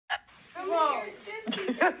Whoa.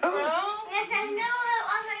 Yes, I knew it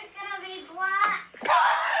wasn't gonna be black.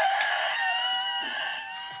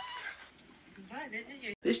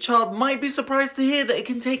 This child might be surprised to hear that it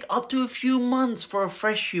can take up to a few months for a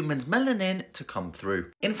fresh human's melanin to come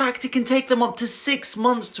through. In fact, it can take them up to 6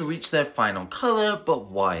 months to reach their final colour,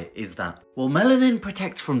 but why is that? Well, melanin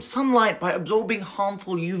protects from sunlight by absorbing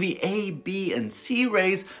harmful UVA, B and C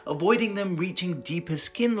rays, avoiding them reaching deeper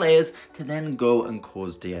skin layers to then go and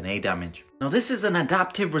cause DNA damage. Now, this is an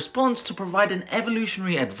adaptive response to provide an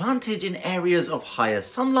evolutionary advantage in areas of higher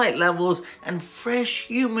sunlight levels, and fresh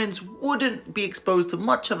humans wouldn't be exposed to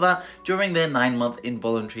much of that during their 9-month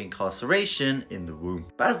involuntary incarceration in the womb.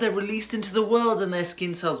 But as they're released into the world and their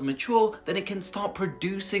skin cells mature, then it can start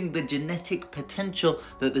producing the genetic potential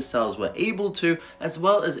that the cells were able to, as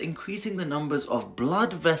well as increasing the numbers of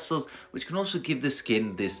blood vessels, which can also give the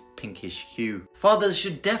skin this pinkish hue. Fathers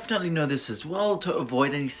should definitely know this as well to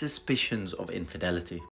avoid any suspicions of infidelity.